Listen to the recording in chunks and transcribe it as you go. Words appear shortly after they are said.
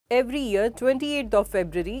Every year, 28th of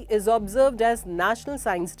February is observed as National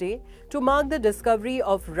Science Day to mark the discovery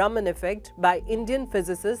of Raman Effect by Indian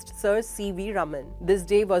physicist Sir C V Raman. This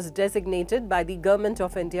day was designated by the Government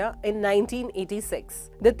of India in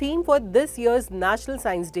 1986. The theme for this year's National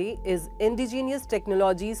Science Day is Indigenous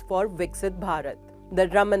Technologies for Viksit Bharat. The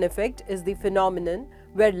Raman Effect is the phenomenon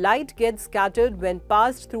where light gets scattered when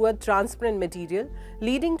passed through a transparent material,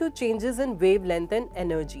 leading to changes in wavelength and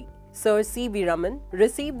energy. Sir C V Raman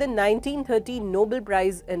received the 1930 Nobel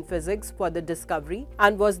Prize in Physics for the discovery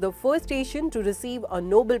and was the first Asian to receive a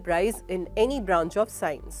Nobel Prize in any branch of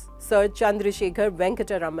science. Sir Chandrasekhara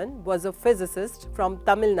Venkata Raman was a physicist from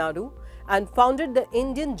Tamil Nadu and founded the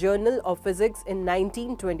Indian Journal of Physics in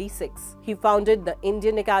 1926. He founded the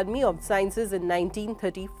Indian Academy of Sciences in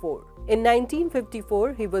 1934. In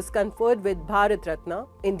 1954, he was conferred with Bharat Ratna,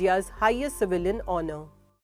 India's highest civilian honor.